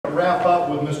to wrap up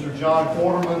with Mr. John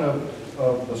Quarterman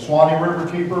of the Suwannee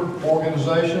Riverkeeper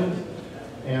organization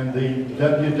and the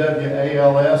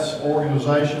WWALS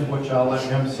organization, which I'll let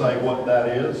him say what that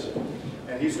is.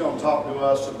 And he's going to talk to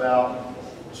us about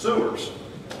sewers.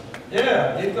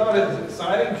 Yeah, you thought it was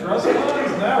exciting, trust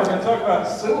lines? Now we're going to talk about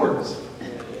sewers.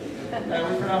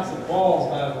 And we pronounce it WALS,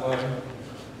 by the way.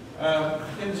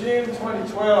 In June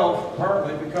 2012,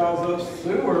 partly because of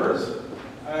sewers,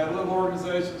 a little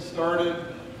organization started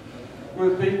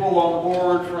with people on the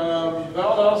board from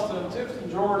Valdosta and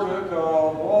Tifton, Georgia,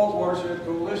 called WALS Watershed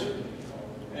Coalition.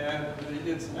 And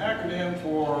it's an acronym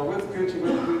for With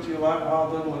Coochie, Alive,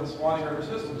 Wild, Little, and Suwannee River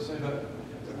Systems. Say that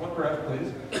in one breath,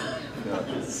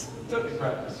 please. Took me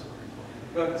practice.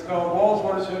 But it's called WALS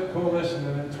Watershed Coalition.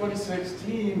 And in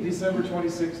 2016, December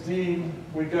 2016,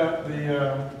 we got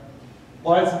the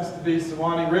license to be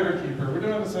Suwannee Riverkeeper. We're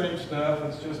doing the same stuff.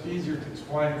 It's just easier to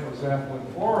explain, for example, in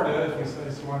Florida, if we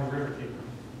say Suwannee Riverkeeper.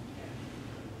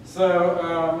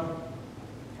 So,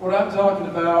 what I'm talking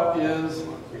about is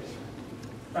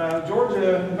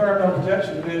Georgia Environmental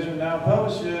Protection Division now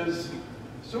publishes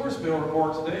sewer spill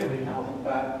reports daily. How did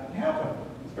that happen?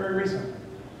 It's very recent.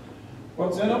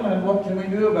 What's in them and what can we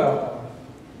do about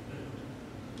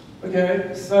them?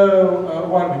 Okay, so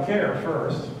why do we care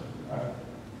first?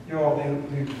 You all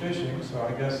do fishing, so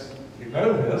I guess you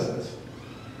know this.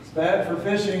 It's bad for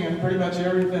fishing and pretty much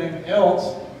everything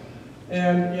else.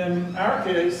 And in our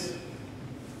case,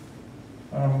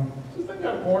 does this thing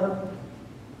got a pointer?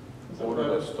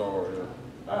 That star, yeah.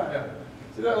 Ah, yeah.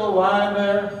 See that little line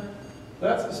there?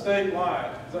 That's the state line.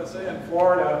 As I say in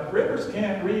Florida, rivers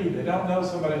can't read. They don't know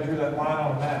somebody drew that line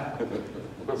on a map.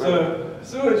 So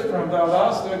sewage from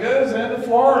Valdosta goes into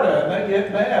Florida, and they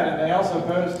get mad, and they also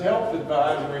post health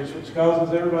advisories, which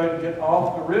causes everybody to get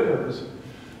off the rivers,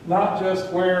 not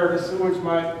just where the sewage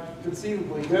might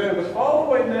conceivably go, but all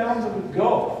the way down to the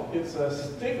Gulf. It's a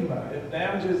stigma. It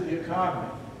damages the economy.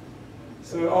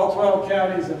 So all 12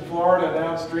 counties in Florida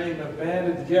downstream have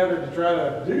banded together to try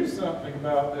to do something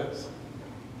about this.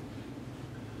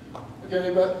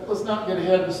 Okay, but let's not get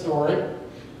ahead of the story.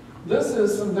 This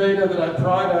is some data that I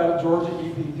pried out of Georgia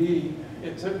EPD.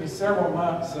 It took me several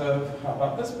months of, how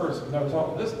about this person? No,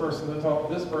 talk to this person, to talk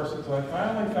to this person. So I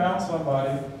finally found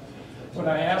somebody when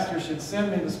I asked her she'd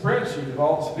send me the spreadsheet of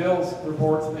all the spills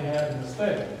reports that they had in the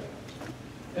state.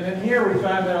 And in here we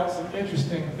find out some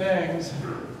interesting things.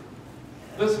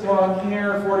 This one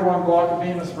here, 41 block of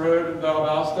Bemis Road in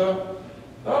Valdosta.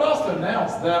 Valdosta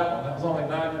announced that one. That was only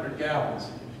 900 gallons.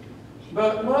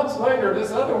 But months later,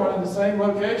 this other one in the same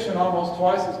location, almost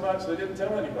twice as much, they didn't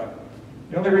tell anybody.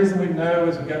 The only reason we know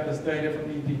is we got this data from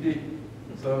EPD.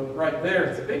 So right there,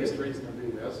 it's the biggest reason to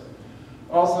do this.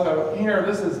 Also, here,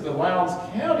 this is the Lowndes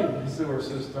County sewer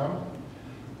system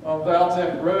on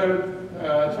Valtech Road,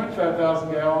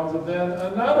 25,000 gallons, and then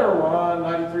another one,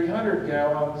 9,300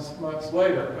 gallons months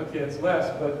later. Okay, it's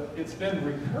less, but it's been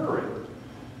recurring.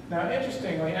 Now,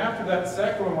 interestingly, after that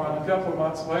second one, a couple of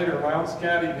months later, Lowndes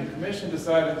County, the commission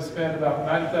decided to spend about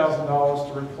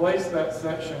 $90,000 to replace that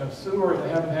section of sewer. They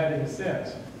haven't had any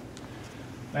since.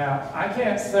 Now, I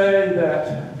can't say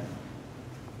that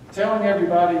telling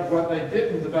everybody what they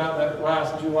didn't about that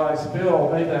last July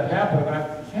spill made that happen.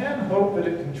 I can hope that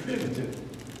it contributed.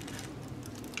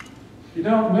 If you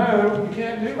don't know, you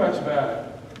can't do much about it.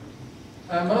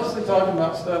 I'm mostly talking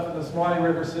about stuff in the Suwannee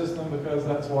River system because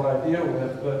that's what I deal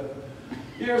with, but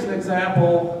here's an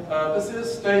example. This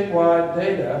is statewide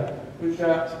data. We've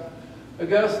got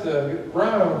Augusta,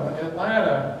 Rome,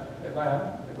 Atlanta,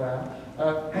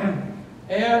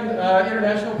 and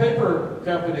International Paper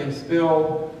Company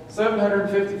spilled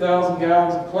 750,000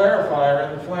 gallons of clarifier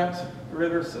in the Flint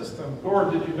River system.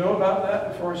 Gordon, did you know about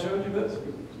that before I showed you this?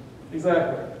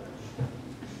 Exactly.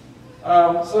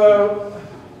 So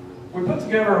we put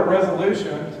together a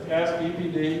resolution to ask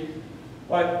EPD,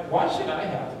 like, why should I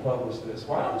have to publish this?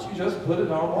 Why don't you just put it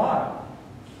online?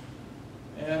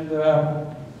 And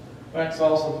thanks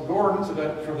also to Gordon for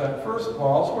that first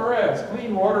clause. Whereas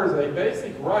clean water is a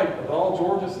basic right of all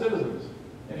Georgia citizens.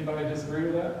 Anybody disagree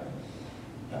with that?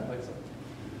 I don't think so.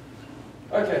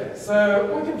 Okay,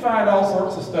 so we can find all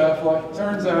sorts of stuff. Like it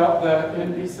turns out that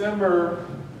in December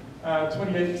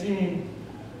 2018,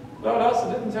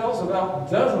 Valdosta didn't tell us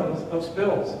about dozens of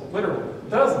spills, literally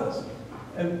dozens.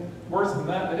 And worse than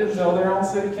that, they didn't tell their own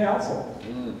city council.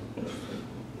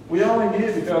 We only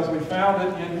knew because we found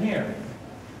it in here.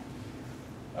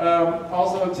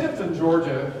 Also, Tifton,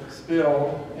 Georgia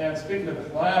spill, and speaking of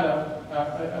Atlanta,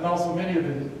 and also many of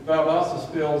the Valdosta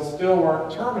spills still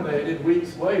weren't terminated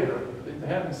weeks later. They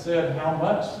hadn't said how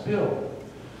much spilled.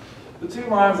 The two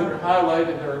lines that are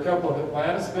highlighted are a couple of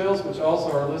Atlanta spills, which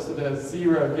also are listed as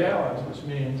 0 gallons, which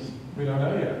means we don't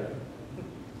know yet.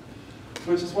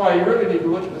 Which is why you really need to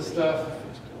look at this stuff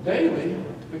daily,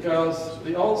 because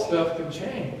the old stuff can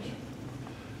change.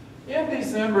 In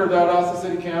December, Valdosta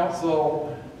City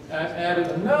Council added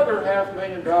another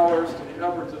 $500,000 to the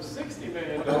upwards of $60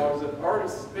 million that already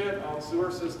spent on sewer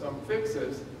system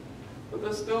fixes, but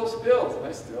there's still spills, and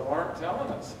they still aren't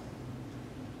telling us.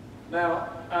 Now,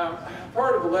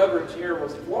 part of the leverage here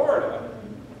was Florida.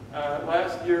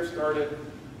 Last year started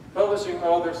publishing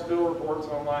all their spill reports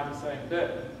online the same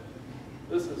day.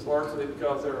 This is largely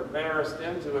because they were embarrassed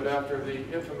into it after the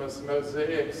infamous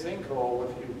Mosaic sinkhole.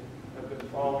 If you have been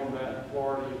following that in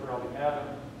Florida, you probably haven't.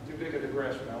 Too big a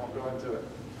digression, I won't go into it.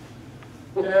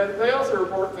 And they also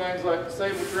report things like the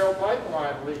Sewage Trail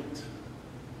pipeline leaked.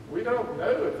 We don't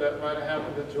know if that might have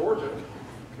happened in Georgia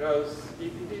because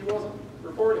EPD wasn't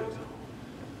reporting.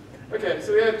 Okay,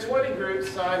 so we had 20 groups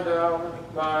signed down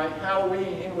by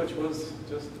Halloween, which was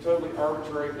just a totally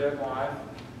arbitrary deadline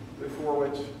before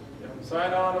which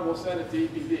sign on and we'll send it to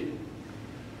EPD.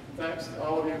 Thanks to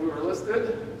all of you who are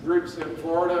listed, groups in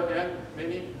Florida and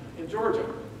many in Georgia.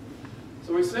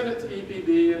 So we sent it to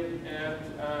EPD and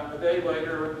a day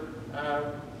later,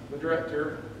 the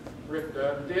director, Rick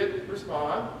Dunn, did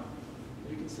respond.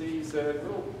 You can see he said,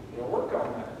 we'll work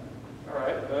on that. All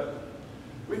right, but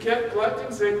we kept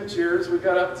collecting signatures. We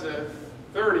got up to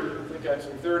 30, I think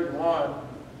actually 31.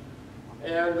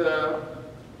 And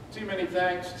too many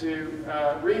thanks to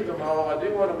read them all. I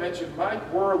do want to mention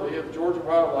Mike Worley of Georgia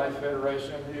Wildlife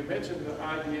Federation, who mentioned the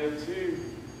idea to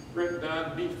Rick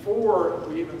Dunn before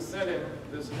we even sent him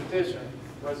this petition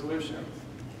resolution.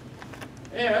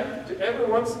 And to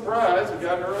everyone's surprise, we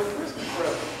got an early Christmas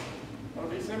present. On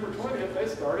December 20th, they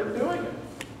started doing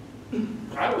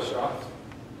it. I was shocked.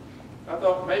 I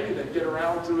thought maybe they'd get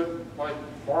around to it like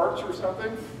March or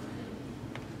something.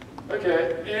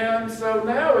 Okay, and so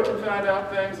now we can find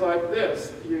out things like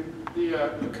this.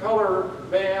 The color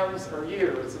bands are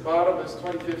years. The bottom is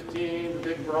 2015, the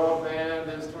big broad band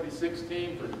is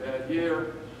 2016, pretty bad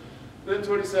year. Then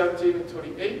 2017 and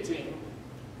 2018.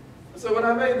 So when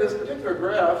I made this particular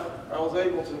graph, I was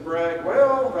able to brag,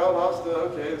 well, Valdosta,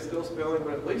 okay, it's still spilling,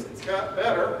 but at least it's got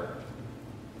better.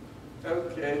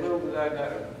 Okay, little did I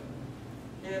know.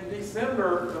 In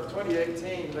December of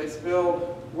 2018, they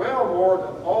spilled well more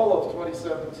than all of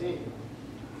 2017,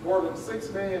 more than 6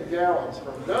 million gallons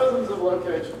from dozens of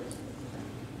locations.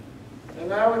 And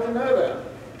now we can know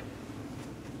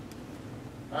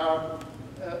that.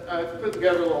 I've put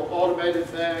together a little automated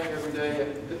thing every day.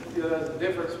 It does the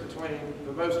difference between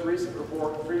the most recent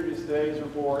report and the previous day's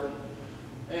report.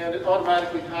 And it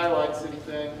automatically highlights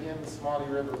anything in the Suwannee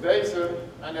River Basin.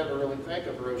 I never really think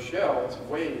of Rochelle. It's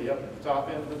way up at the top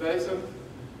end of the basin.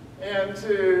 And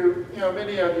to,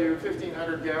 many of you,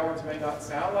 1,500 gallons may not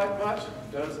sound like much.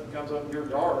 It does, it comes up your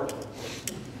yard.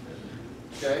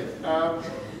 Okay,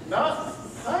 not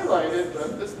highlighted,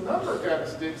 but this number kind of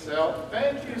sticks out.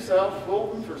 Thank you, South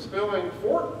Fulton, for spilling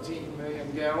 14 million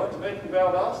gallons, making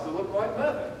Valdosta look like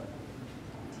nothing.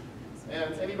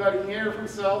 And anybody here from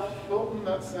South Fulton?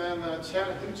 That's in the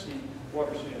Chattahoochee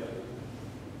watershed.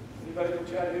 Anybody from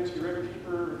Chattahoochee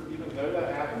Riverkeeper even know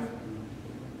that happened?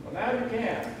 Well, now you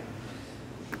can.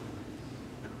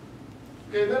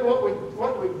 Okay, then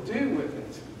what do we do with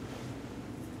it?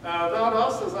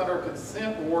 Valdosta's under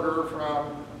consent order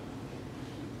from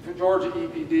Georgia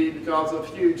EPD because of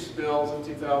huge spills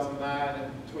in 2009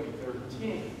 and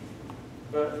 2013.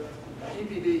 But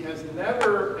EPD has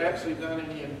never actually done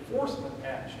any enforcement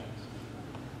actions.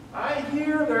 I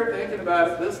hear they're thinking about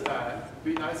it this time. It'd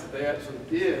be nice if they actually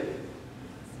did.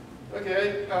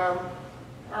 Okay, all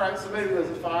right, so maybe there's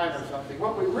a fine or something.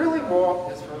 What we really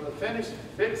want is for them to finish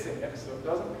fixing it so it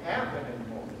doesn't happen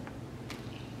anymore.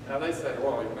 Now they say,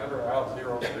 well, you've never allowed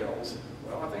 0 spills.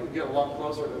 Well, I think we get a lot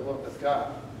closer to what they've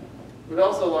got. We'd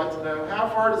also like to know how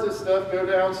far does this stuff go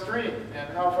downstream and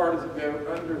how far does it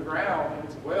go underground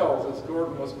into wells, as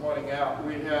Gordon was pointing out.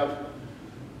 We have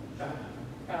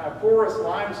porous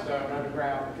limestone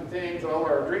underground that contains all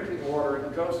our drinking water in the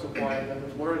coastal plain and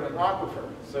the Floridan aquifer.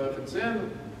 So if it's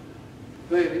in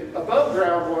the above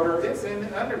ground water, it's in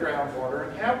the underground water.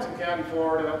 And Hampton County,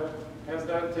 Florida has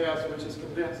done tests which has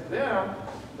convinced them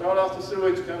Valdosta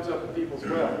sewage comes up in people's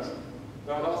wells.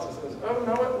 Valdosta says, oh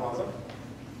no it wasn't.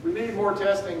 We need more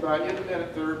testing by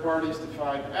independent third parties to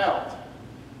find out.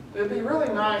 It'd be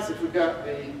really nice if we got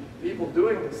the people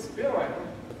doing the spilling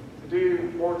to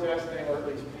do more testing or at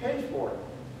least pay for it,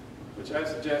 which I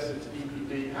suggested to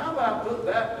EPD. How about put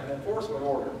that in an enforcement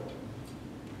order?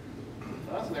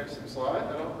 That's an interesting slide.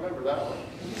 I don't remember that one.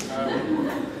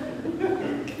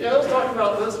 Yeah, let's talk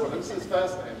about this one. This is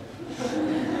fascinating.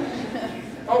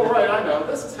 Oh, right, I know.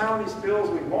 This is how many spills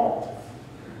we want.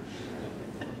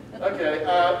 Okay,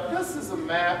 this is a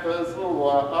map. Those little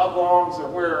oblongs are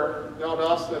where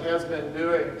Valdosta has been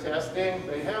doing testing.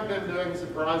 They have been doing a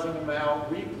surprising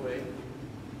amount weekly.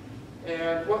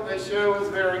 And what they show is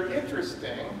very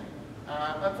interesting.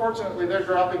 Unfortunately, they're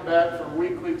dropping back from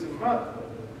weekly to monthly.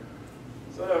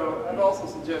 So I've also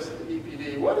suggested to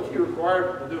EPD, what if you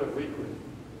required them to do it weekly?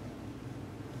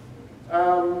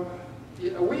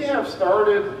 We have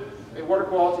started a water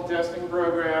quality testing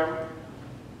program.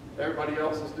 Everybody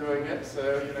else is doing it,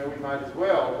 so we might as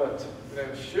well.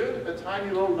 But should a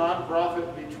tiny little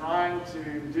nonprofit be trying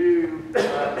to do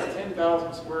a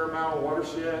 10,000 square mile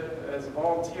watershed as a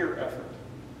volunteer effort?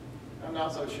 I'm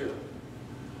not so sure.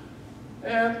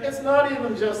 And it's not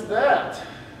even just that.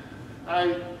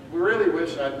 I really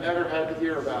wish I'd never had to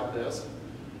hear about this.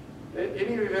 Any of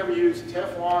you have ever used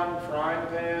Teflon frying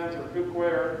pans or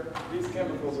cookware? These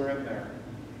chemicals are in there.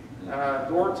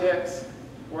 Gore-Tex,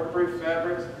 waterproof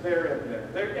fabrics, they're in there.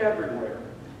 They're everywhere.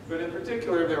 But in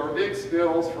particular, there were big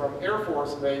spills from Air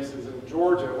Force bases in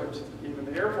Georgia, which even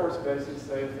the Air Force bases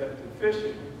say affected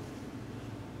fishing.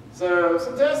 So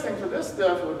some testing for this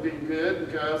stuff would be good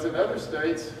because in other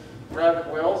states, private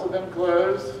wells have been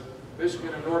closed.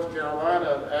 Michigan and North Carolina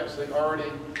have actually already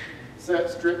set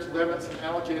strict limits and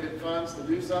allocated funds to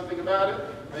do something about it.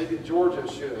 Maybe Georgia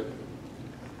should.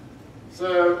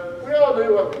 So we all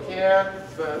do what we can,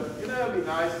 but it'd be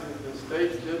nice if the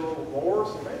states did a little more,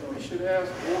 so maybe we should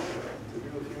ask Georgia to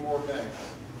do a few more things.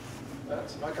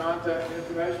 That's my contact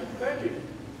information. Thank you.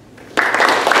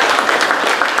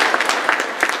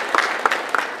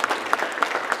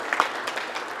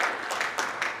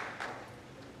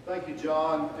 Thank you,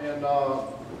 John. And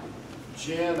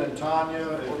Jen and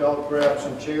Tanya, if y'all grab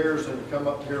some chairs and come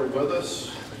up here with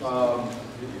us.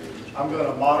 I'm going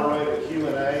to moderate a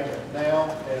Q&A now,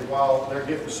 and while they're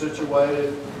getting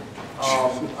situated,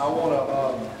 I want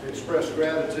to express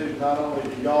gratitude not only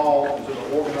to y'all, to the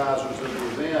organizers of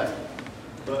the event,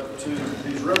 but to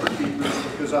these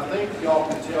Riverkeepers, because I think y'all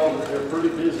can tell that they're pretty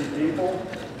busy people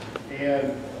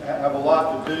and have a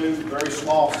lot to do, very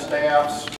small staffs.